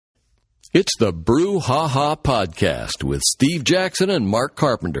It's the Brew Ha Ha Podcast with Steve Jackson and Mark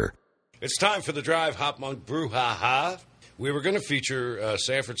Carpenter. It's time for the Drive Hop Monk Brew Ha Ha. We were going to feature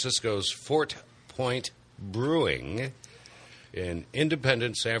San Francisco's Fort Point Brewing, an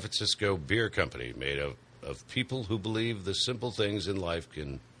independent San Francisco beer company made of people who believe the simple things in life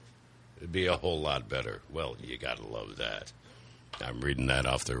can be a whole lot better. Well, you got to love that. I'm reading that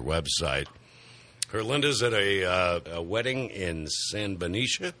off their website. Herlinda's at a wedding in San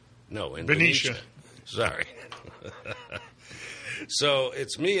Benicia. No, in Benicia. Sorry. So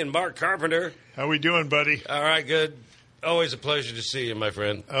it's me and Mark Carpenter. How we doing, buddy? All right, good. Always a pleasure to see you, my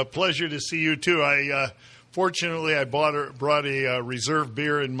friend. A pleasure to see you, too. Fortunately, I brought a reserve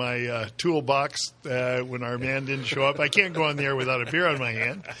beer in my toolbox when our man didn't show up. I can't go on the air without a beer on my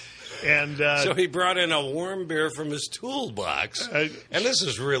hand. And so he brought in a warm beer from his toolbox, and this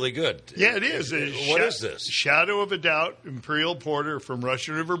is really good. Yeah, it is. What is this? Shadow of a Doubt Imperial Porter from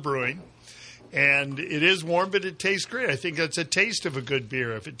Russian River Brewing. And it is warm, but it tastes great. I think that's a taste of a good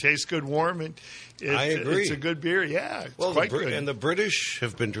beer. If it tastes good warm, I agree. It's a good beer. Yeah, it's well, quite good. And the British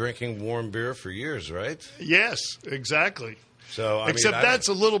have been drinking warm beer for years, right? Yes, exactly. So, Except that's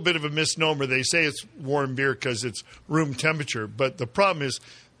a little bit of a misnomer. They say it's warm beer because it's room temperature, but the problem is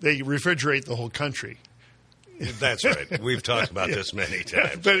they refrigerate the whole country. That's right. We've talked about this many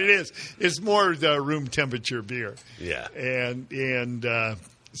times. But it is. It's more the room temperature beer. Yeah. And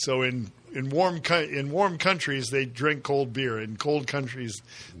so in warm countries they drink cold beer. In cold countries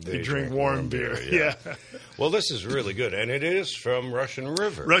they drink warm beer. Yeah. Well, this is really good, and it is from Russian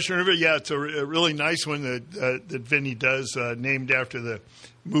River. Russian River, yeah, it's a really nice one that Vinny does, named after the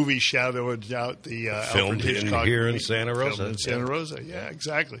movie Shadow of Doubt, the filmed Alfred Hitchcock here movie. in Santa Rosa. Filmed in Santa Rosa, yeah,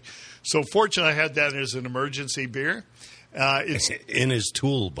 exactly. So fortunately, I had that as an emergency beer. It's in his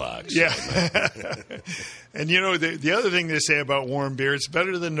toolbox. Yeah. And you know the other thing they say about warm beer, it's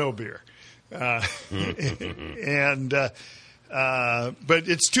better than no beer. But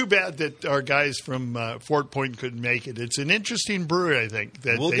it's too bad that our guys from Fort Point couldn't make it. It's an interesting brewery, I think.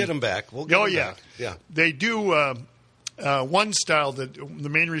 We'll get them back. Back. Yeah. They do one style that the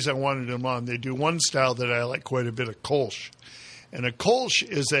main reason I wanted them on. They do one style that I like quite a bit, of Kolsch, and a Kolsch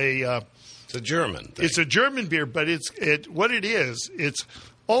is it's a German thing. It's a German beer, but it's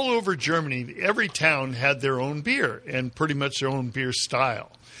all over Germany. Every town had their own beer and pretty much their own beer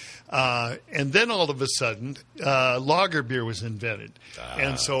style. And then all of a sudden, lager beer was invented.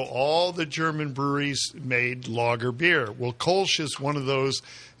 And so all the German breweries made lager beer. Well, Kolsch is one of those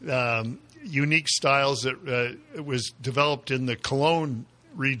unique styles that was developed in the Cologne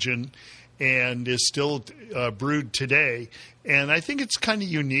region and is still brewed today. And I think it's kind of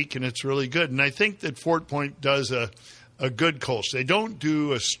unique and it's really good. And I think that Fort Point does a good Kolsch. They don't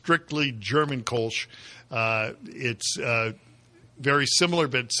do a strictly German Kolsch. It's very similar,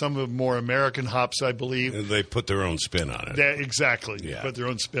 but some of more American hops, I believe. They put their own spin on it. Exactly. Yeah. Put their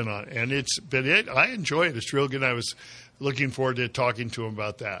own spin on it. And I enjoy it. It's real good. I was looking forward to talking to them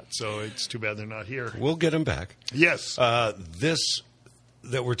about that. So it's too bad they're not here. We'll get them back. Yes. This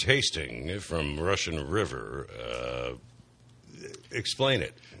that we're tasting from Russian River, explain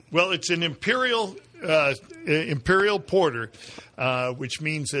it. Well, it's an imperial porter, which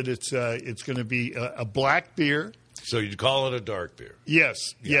means that it's going to be a black beer. So you'd call it a dark beer? Yes,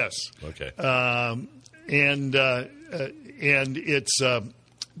 yes. Okay. And it's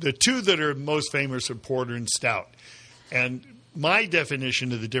the two that are most famous are porter and stout. And my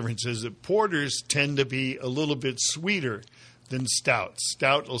definition of the difference is that porters tend to be a little bit sweeter than stouts.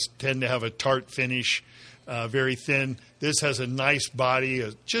 Stout will tend to have a tart finish, very thin. This has a nice body,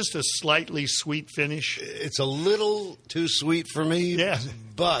 just a slightly sweet finish. It's a little too sweet for me. Yeah.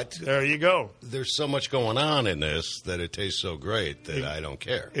 But there you go. There's so much going on in this that it tastes so great that I don't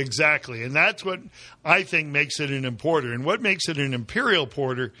care. Exactly. And that's what I think makes it an importer. And what makes it an imperial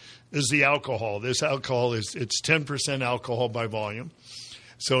porter is the alcohol. This alcohol it's 10% alcohol by volume.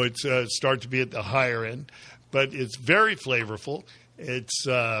 So it's start to be at the higher end. But it's very flavorful. It's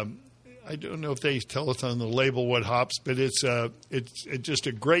I don't know if they tell us on the label what hops, but it's just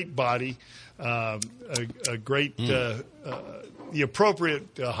a great body, a great the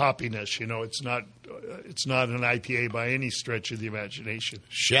appropriate hoppiness. You know, it's not an IPA by any stretch of the imagination.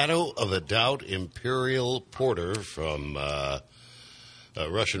 Shadow of a Doubt Imperial Porter from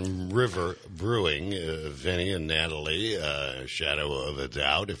Russian River Brewing, Vinny and Natalie. Shadow of a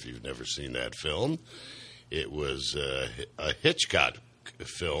Doubt. If you've never seen that film, it was a Hitchcock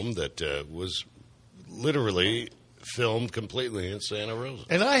film that was literally filmed completely in Santa Rosa.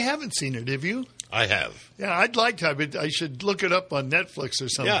 And I haven't seen it. Have you? I have. Yeah, I'd like to. But I should look it up on Netflix or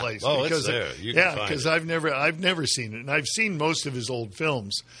someplace. Yeah. Oh, it's there. You can find because it. I've never seen it, and I've seen most of his old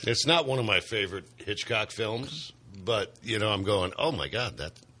films. It's not one of my favorite Hitchcock films, but I'm going, oh my God,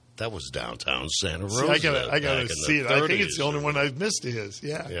 that was downtown Santa Rosa. I gotta see it. 30s. I think it's the only one I've missed of his.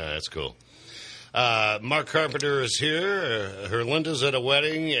 Yeah. Yeah, that's cool. Mark Carpenter is here. Herlinda's at a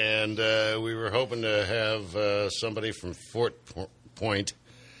wedding, and we were hoping to have somebody from Fort Point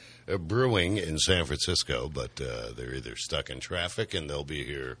Brewing in San Francisco, but they're either stuck in traffic and they'll be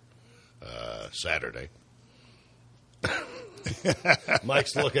here Saturday.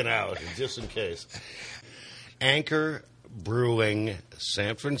 Mike's looking out, just in case. Anchor Brewing,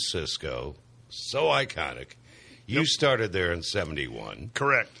 San Francisco, so iconic. You started there in 71.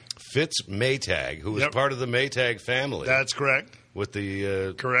 Correct. Fitz Maytag, who was part of the Maytag family. That's correct. With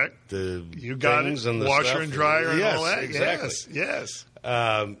the correct. The you got things it. And the washer stuff. And dryer and all that. Exactly. Yes.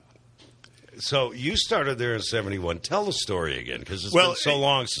 So you started there in 71. Tell the story again, because it's been so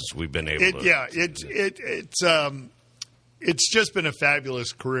long since we've been able to. Yeah, it's just been a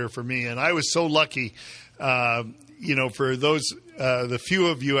fabulous career for me, and I was so lucky. For those the few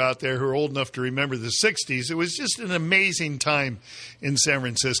of you out there who are old enough to remember the '60s, it was just an amazing time in San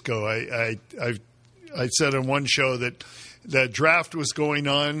Francisco. I said on one show that the draft was going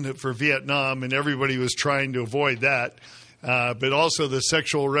on for Vietnam, and everybody was trying to avoid that. But also the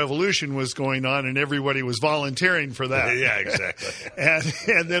sexual revolution was going on, and everybody was volunteering for that. Yeah,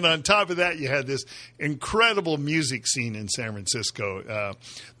 exactly. and then on top of that, you had this incredible music scene in San Francisco.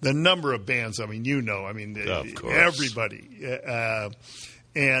 The number of bands, of course. Everybody.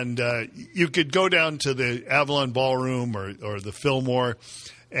 And you could go down to the Avalon Ballroom or the Fillmore,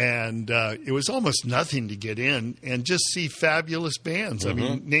 and it was almost nothing to get in and just see fabulous bands.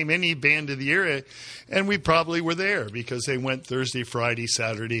 Mm-hmm. Name any band of the era, and we probably were there because they went Thursday, Friday,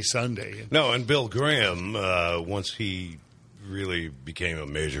 Saturday, Sunday. No, and Bill Graham, once he really became a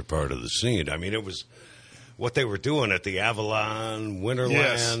major part of the scene, it was what they were doing at the Avalon,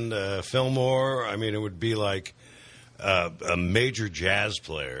 Winterland, Fillmore. It would be like a major jazz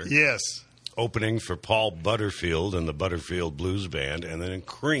player. Yes. Opening for Paul Butterfield and the Butterfield Blues Band, and then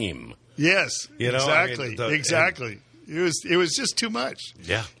Cream. Yes, exactly. Exactly. It was just too much.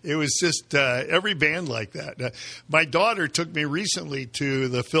 Yeah. It was just every band like that. My daughter took me recently to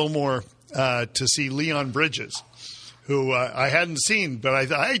the Fillmore to see Leon Bridges, who I hadn't seen,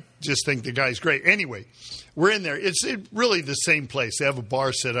 but I just think the guy's great. Anyway, we're in there. It's really the same place. They have a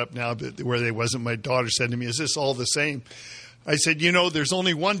bar set up now where they wasn't. My daughter said to me, "Is this all the same?" I said, there's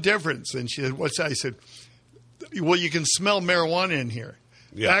only one difference. And she said, what's that? I said, well, you can smell marijuana in here.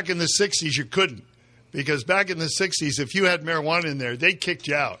 Yeah. Back in the 60s, you couldn't. Because back in the 60s, if you had marijuana in there, they kicked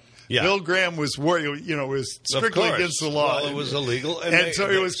you out. Yeah. Bill Graham was was strictly against the law. Well, it was illegal. And so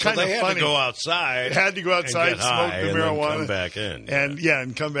it was kind of funny. They had to go outside. They had to go outside and smoke the marijuana. And come back in.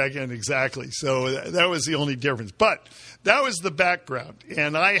 And come back in, exactly. So that was the only difference. But that was the background.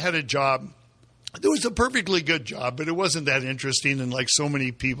 And I had a job. It was a perfectly good job, but it wasn't that interesting. And like so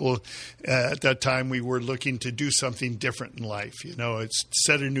many people at that time, we were looking to do something different in life. It's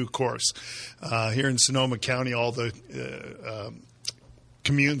set a new course. Here in Sonoma County, all the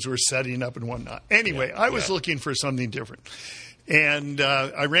communes were setting up and whatnot. Anyway, I was looking for something different. And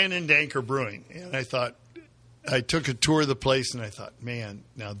I ran into Anchor Brewing, and I took a tour of the place, and I thought, man,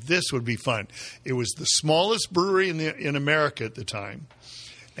 now this would be fun. It was the smallest brewery in America at the time.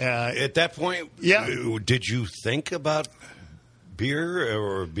 At that point, did you think about beer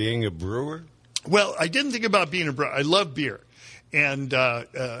or being a brewer? Well, I didn't think about being a brewer. I love beer. And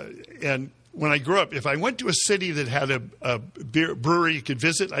when I grew up, if I went to a city that had a brewery you could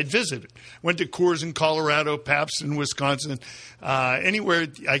visit, I'd visit it. Went to Coors in Colorado, Pabst in Wisconsin, anywhere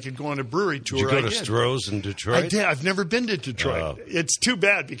I could go on a brewery tour. Did you go to Stroh's in Detroit? I did. I've never been to Detroit. It's too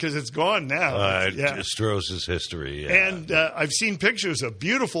bad because it's gone now. Stroh's is history. Yeah. And I've seen pictures of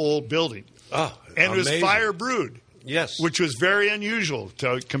beautiful old building. Oh, and amazing. It was fire brewed. Yes. Which was very unusual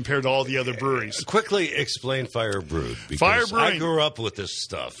compared to all the other breweries. Quickly explain fire brewed. Because fire brewing, I grew up with this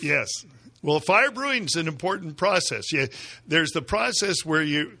stuff. Yes. Well, fire brewing is an important process. There's the process where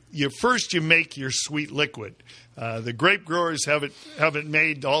you first make your sweet liquid. The grape growers have it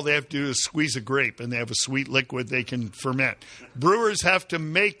made. All they have to do is squeeze a grape, and they have a sweet liquid they can ferment. Brewers have to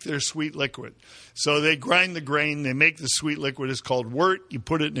make their sweet liquid. So they grind the grain. They make the sweet liquid. It's called wort. You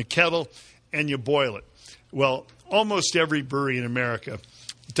put it in a kettle, and you boil it. Well, almost every brewery in America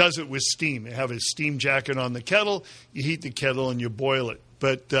does it with steam. They have a steam jacket on the kettle. You heat the kettle, and you boil it.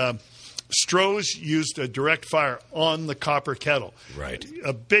 But Stroh's used a direct fire on the copper kettle. Right.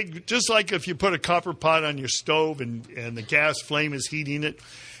 Just like if you put a copper pot on your stove and the gas flame is heating it.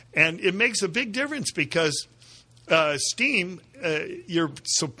 And it makes a big difference because steam,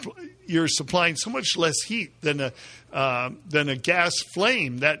 you're supplying so much less heat than a gas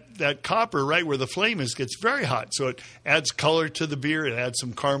flame. That copper, right where the flame is, gets very hot. So it adds color to the beer. It adds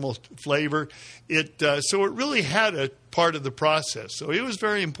some caramel flavor. So it really had a part of the process. So it was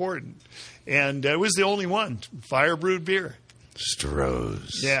very important. And it was the only one, fire brewed beer.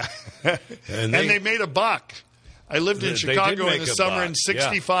 Stroh's. Yeah. and they made a Bock. I lived in Chicago in the summer in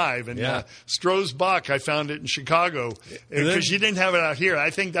 '65, and Stroh's Bock, I found it in Chicago because you didn't have it out here.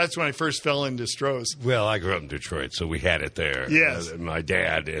 I think that's when I first fell into Stroh's. Well, I grew up in Detroit, so we had it there. Yes. My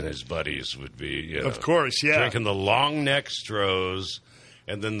dad and his buddies would be, of course, drinking the long neck Stroh's.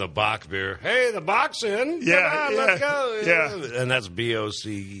 And then the Bock beer. Hey, the Bock's in. Yeah, Come on, let's go. Yeah. And that's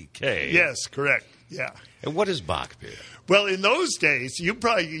B-O-C-K. Yes, correct. Yeah. And what is Bock beer? Well, in those days, you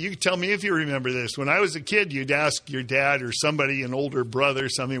can tell me if you remember this. When I was a kid, you'd ask your dad or somebody, an older brother,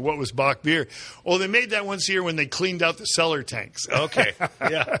 something, what was Bock beer? Oh, they made that once a year when they cleaned out the cellar tanks. Okay.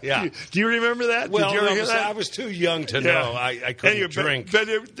 Yeah. Do you remember that? Well, Did you ever hear that? I was too young to know. I couldn't drink.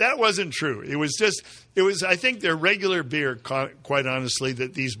 But that wasn't true. It was, I think, their regular beer, quite honestly,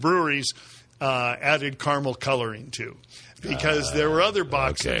 that these breweries added caramel coloring to. Because there were other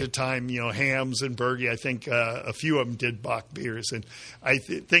Bocks at the time, Hams and Berge. I think a few of them did Bock beers, and I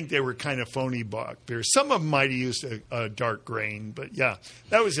think they were kind of phony Bock beers. Some of them might have used a dark grain, but yeah,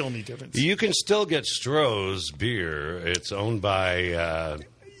 that was the only difference. You can still get Stroh's beer. It's owned by...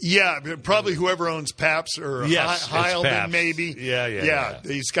 yeah, probably whoever owns Pabst or Heilman, maybe. Yeah.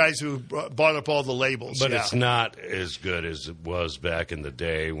 These guys who bought up all the labels. But it's not as good as it was back in the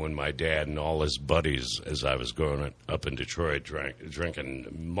day when my dad and all his buddies, as I was growing up in Detroit,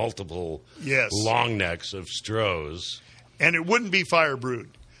 drinking multiple long necks of Stroh's. And it wouldn't be fire brewed.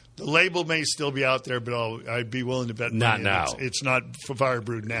 The label may still be out there, but I'd be willing to bet not now. It's not fire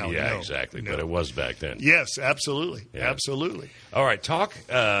brewed now. Yeah, no, exactly. No. But it was back then. Yes, absolutely. Yeah. Absolutely. All right,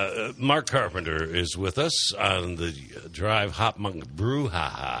 Mark Carpenter is with us on the Drive Hop Monk Brew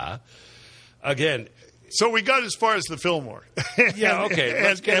Ha. Again. So we got as far as the Fillmore. Yeah, okay.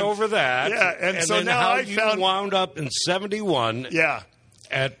 Let's get over that. Yeah, and so then now how I you found wound up in 71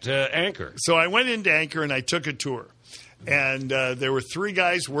 at Anchor. So I went into Anchor and I took a tour. And there were three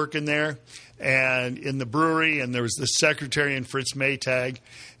guys working there and in the brewery, and there was the secretary and Fritz Maytag.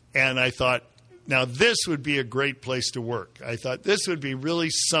 And I thought, now this would be a great place to work. I thought this would be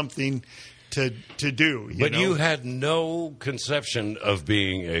really something to do. You had no conception of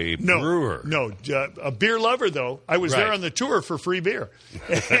being a brewer. No, a beer lover, though. I was there on the tour for free beer.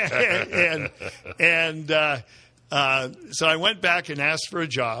 So I went back and asked for a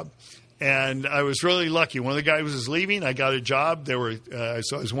job. And I was really lucky. One of the guys was leaving. I got a job. So I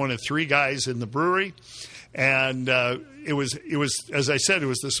was one of three guys in the brewery, and it was as I said, it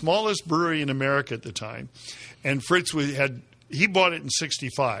was the smallest brewery in America at the time. And Fritz he bought it in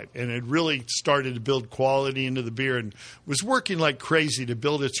 '65, and it really started to build quality into the beer, and was working like crazy to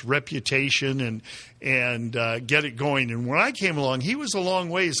build its reputation and get it going. And when I came along, he was a long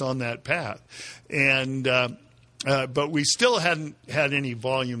ways on that path, and. But we still hadn't had any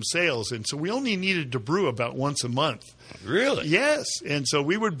volume sales, and so we only needed to brew about once a month. Really? Yes. And so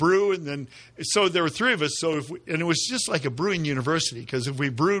we would brew, and then so there were three of us. So and it was just like a brewing university, because if we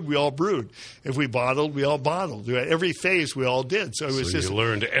brewed, we all brewed. If we bottled, we all bottled. Every phase we all did. So it was you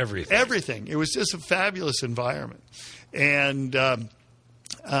learned everything. Everything. It was just a fabulous environment, and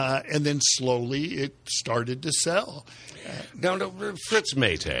then slowly it started to sell. Now, Fritz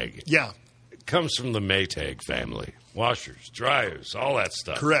Maytag. Yeah. Comes from the Maytag family. Washers, dryers, all that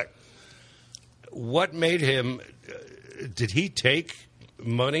stuff. Correct. What made him... did he take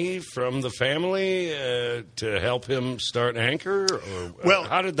money from the family to help him start Anchor? Or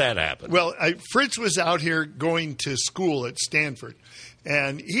how did that happen? Well, Fritz was out here going to school at Stanford.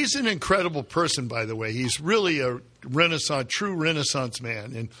 And he's an incredible person, by the way. He's really a true Renaissance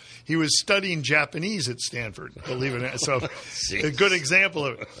man. And he was studying Japanese at Stanford, believe it or not. So a good example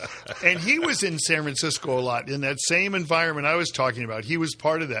of it. And he was in San Francisco a lot, in that same environment I was talking about. He was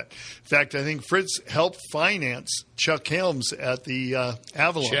part of that. In fact, I think Fritz helped finance Chuck Helms at the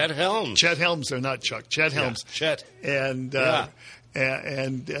Avalon. Chet Helms. Chet Helms, or not Chuck. Chet Helms. Yeah, Chet.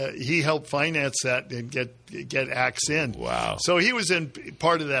 And he helped finance that and get acts in. Wow! So he was in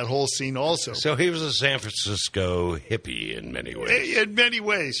part of that whole scene also. So he was a San Francisco hippie in many ways. In many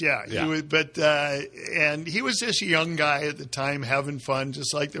ways, yeah. He was, and he was just a young guy at the time, having fun,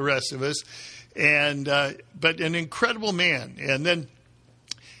 just like the rest of us. And but an incredible man. And then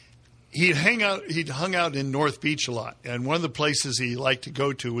He'd hung out in North Beach a lot, and one of the places he liked to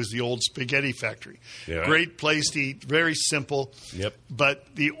go to was the old spaghetti factory. Yeah. Great place to eat, very simple. Yep.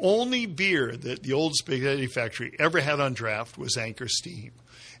 But the only beer that the old spaghetti factory ever had on draft was Anchor Steam,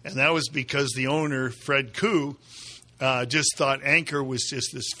 and that was because the owner, Fred Koo, just thought Anchor was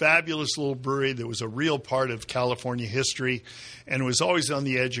just this fabulous little brewery that was a real part of California history, and was always on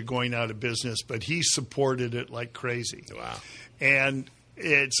the edge of going out of business. But he supported it like crazy. Wow. And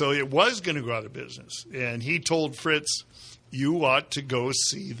so it was going to go out of business. And he told Fritz, you ought to go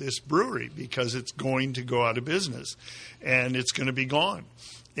see this brewery because it's going to go out of business and it's going to be gone.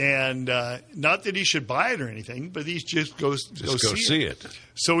 And not that he should buy it or anything, but he just go see it.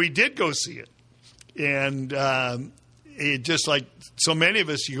 So he did go see it. And it just like so many of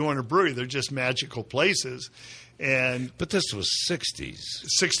us, you go in a brewery, they're just magical places. But this was 60s.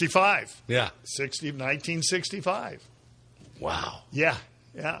 65. Yeah. 1965. Wow. Yeah.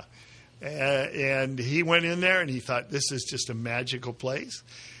 And he went in there and he thought, this is just a magical place.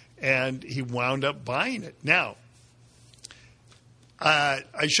 And he wound up buying it. Now, I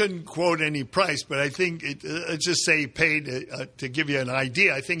shouldn't quote any price, but I think let's just say he paid, to give you an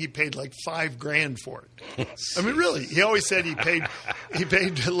idea, I think he paid like $5,000 for it. I mean, really, he always said he paid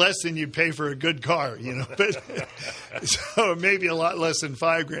less than you'd pay for a good car, but so maybe a lot less than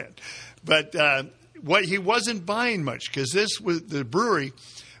 $5,000. But what he wasn't buying much because the brewery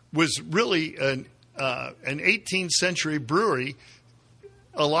was really an 18th century brewery,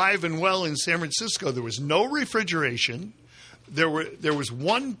 alive and well in San Francisco. There was no refrigeration. There was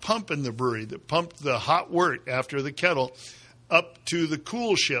one pump in the brewery that pumped the hot wort after the kettle up to the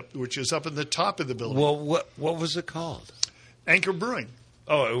cool ship, which is up in the top of the building. Well, what was it called? Anchor Brewing.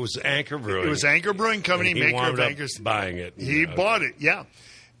 Oh, it was Anchor Brewing. It was Anchor Brewing Company, maker of Anchors. Buying it. He bought it, yeah.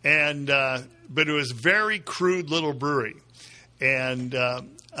 And but it was a very crude little brewery, and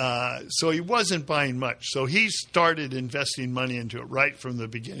so he wasn't buying much. So he started investing money into it right from the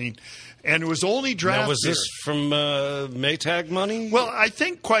beginning, and it was only draft Now, was beer. this from Maytag money? Well, I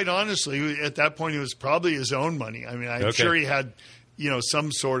think, quite honestly, at that point, it was probably his own money. I mean, I'm sure he had,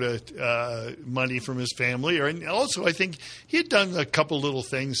 some sort of money from his family, and also I think he had done a couple little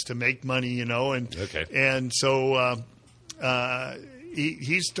things to make money, and so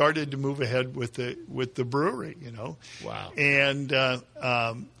he started to move ahead with the brewery, Wow, and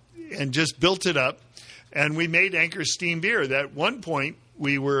just built it up, and we made Anchor Steam beer. At one point,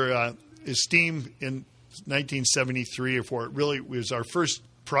 we were Steam in 1973 or 4. It really was our first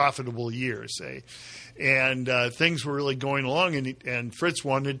profitable year, say. And things were really going along, and Fritz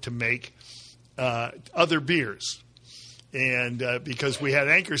wanted to make other beers. And because we had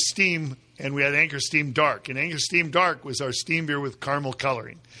Anchor Steam and we had Anchor Steam Dark. And Anchor Steam Dark was our steam beer with caramel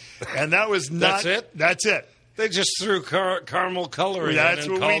coloring. And that was not... That's it? That's it. They just threw caramel coloring That's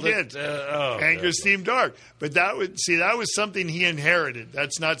in and what we called did. Anchor Steam Dark. But that was something he inherited.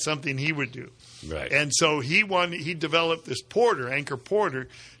 That's not something he would do. Right. And so he developed this porter, Anchor Porter,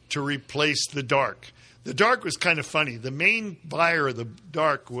 to replace the Dark. The Dark was kind of funny. The main buyer of the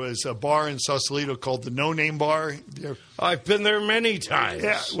Dark was a bar in Sausalito called the No Name Bar. I've been there many times.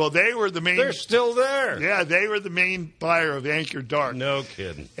 Yeah, well, they were the main... They're still there. Yeah, they were the main buyer of Anchor Dark. No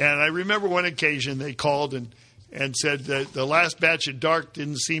kidding. And I remember one occasion they called and said that the last batch of Dark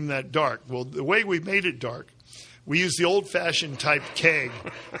didn't seem that dark. Well, the way we made it dark, we used the old-fashioned type keg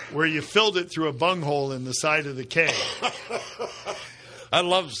where you filled it through a bunghole in the side of the keg. I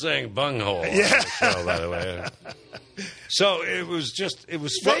love saying bunghole on the show, by the way. So it was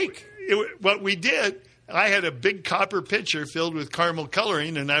fake. What we did, I had a big copper pitcher filled with caramel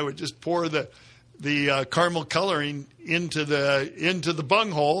coloring, and I would just pour the caramel coloring into the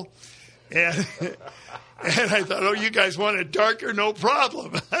bunghole, and I thought, oh, you guys want it darker? No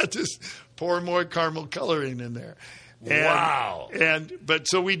problem. I just pour more caramel coloring in there. Wow. But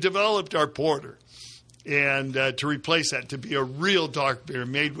so we developed our porter. And to replace that, to be a real dark beer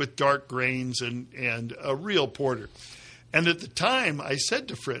made with dark grains and a real porter. And at the time, I said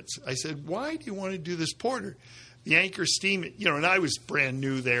to Fritz, why do you want to do this porter? The Anchor Steam, and I was brand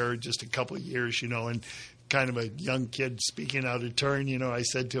new there, just a couple of years, and kind of a young kid speaking out of turn, I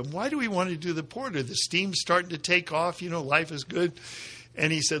said to him, why do we want to do the porter? The steam's starting to take off, life is good.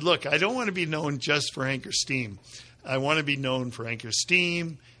 And he said, look, I don't want to be known just for Anchor Steam. I want to be known for Anchor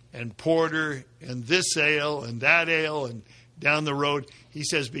Steam and porter and this ale and that ale and down the road. He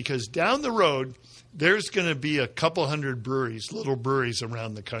says, because down the road, there's going to be a couple hundred breweries, little breweries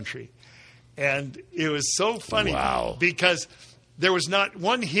around the country. And it was so funny because there was not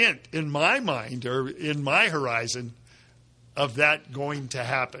one hint in my mind or in my horizon of that going to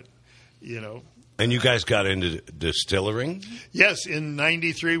happen, And you guys got into distilling? Yes, in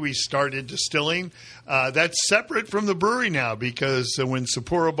 '93 we started distilling. That's separate from the brewery now because when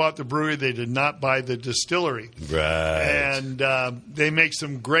Sapporo bought the brewery, they did not buy the distillery. Right. And they make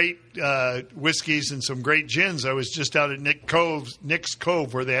some great whiskeys and some great gins. I was just out at Nick's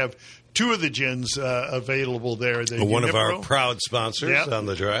Cove, where they have two of the gins available there. One of our proud sponsors on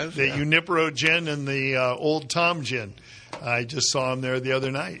the drive. The Junipero gin and the Old Tom gin. I just saw them there the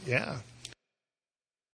other night. Yeah.